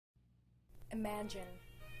Imagine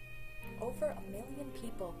over 1 million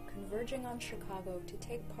people converging on Chicago to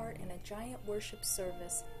take part in a giant worship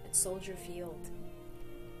service at Soldier Field.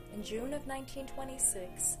 In June of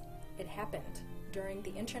 1926, it happened during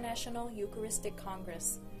the International Eucharistic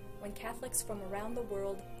Congress, when Catholics from around the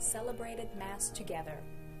world celebrated Mass together.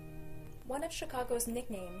 One of Chicago's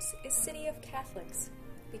nicknames is City of Catholics,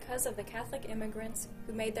 because of the Catholic immigrants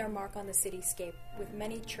who made their mark on the cityscape with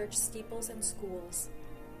many church steeples and schools.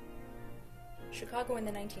 Chicago in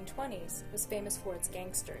the 1920s was famous for its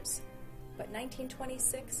gangsters, but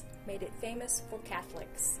 1926 made it famous for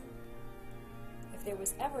Catholics. If there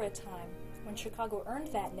was ever a time when Chicago earned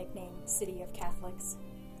that nickname, City of Catholics,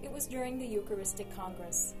 it was during the Eucharistic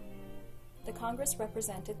Congress. The Congress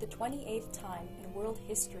represented the 28th time in world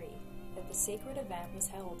history that the sacred event was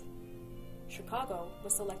held. Chicago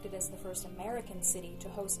was selected as the first American city to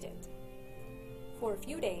host it. For a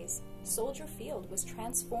few days, Soldier Field was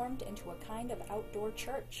transformed into a kind of outdoor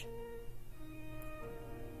church.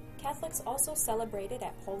 Catholics also celebrated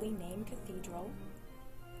at Holy Name Cathedral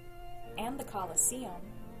and the Colosseum,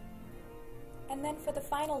 and then for the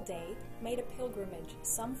final day made a pilgrimage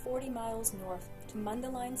some 40 miles north to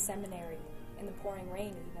Mundelein Seminary, in the pouring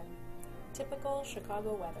rain even. Typical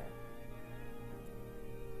Chicago weather.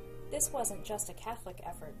 This wasn't just a Catholic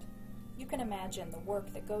effort. You can imagine the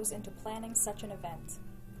work that goes into planning such an event.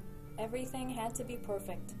 Everything had to be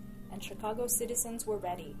perfect, and Chicago citizens were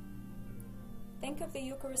ready. Think of the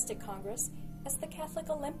Eucharistic Congress as the Catholic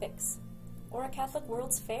Olympics, or a Catholic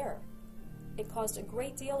World's Fair. It caused a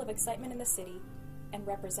great deal of excitement in the city and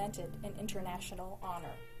represented an international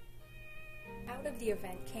honor. Out of the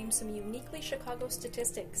event came some uniquely Chicago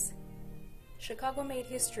statistics. Chicago made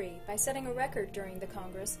history by setting a record during the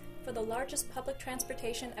Congress for the largest public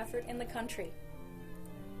transportation effort in the country.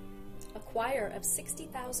 A choir of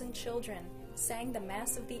 60,000 children sang the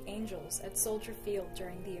Mass of the Angels at Soldier Field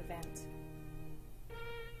during the event.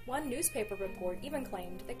 One newspaper report even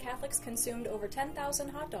claimed that Catholics consumed over 10,000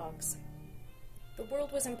 hot dogs. The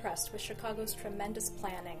world was impressed with Chicago's tremendous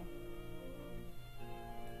planning.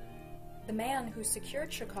 The man who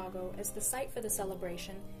secured Chicago as the site for the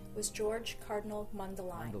celebration was George Cardinal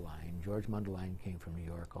Mundelein. George Mundelein came from New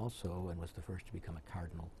York also and was the first to become a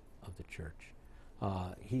cardinal of the church.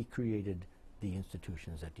 He created the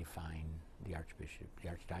institutions that define the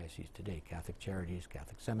archdiocese today: Catholic charities,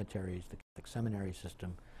 Catholic cemeteries, the Catholic seminary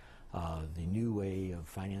system, the new way of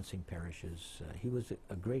financing parishes. He was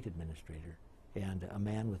a great administrator and a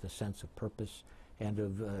man with a sense of purpose and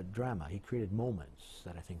of drama. He created moments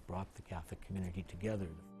that I think brought the Catholic community together.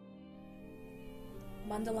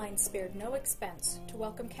 Mundelein spared no expense to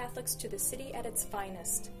welcome Catholics to the city at its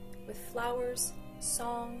finest, with flowers,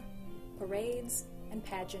 song, parades, and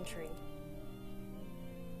pageantry.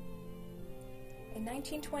 In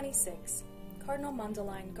 1926, Cardinal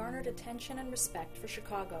Mundelein garnered attention and respect for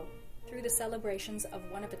Chicago through the celebrations of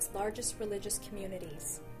one of its largest religious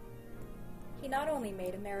communities. He not only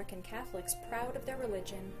made American Catholics proud of their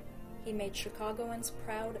religion, he made Chicagoans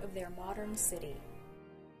proud of their modern city.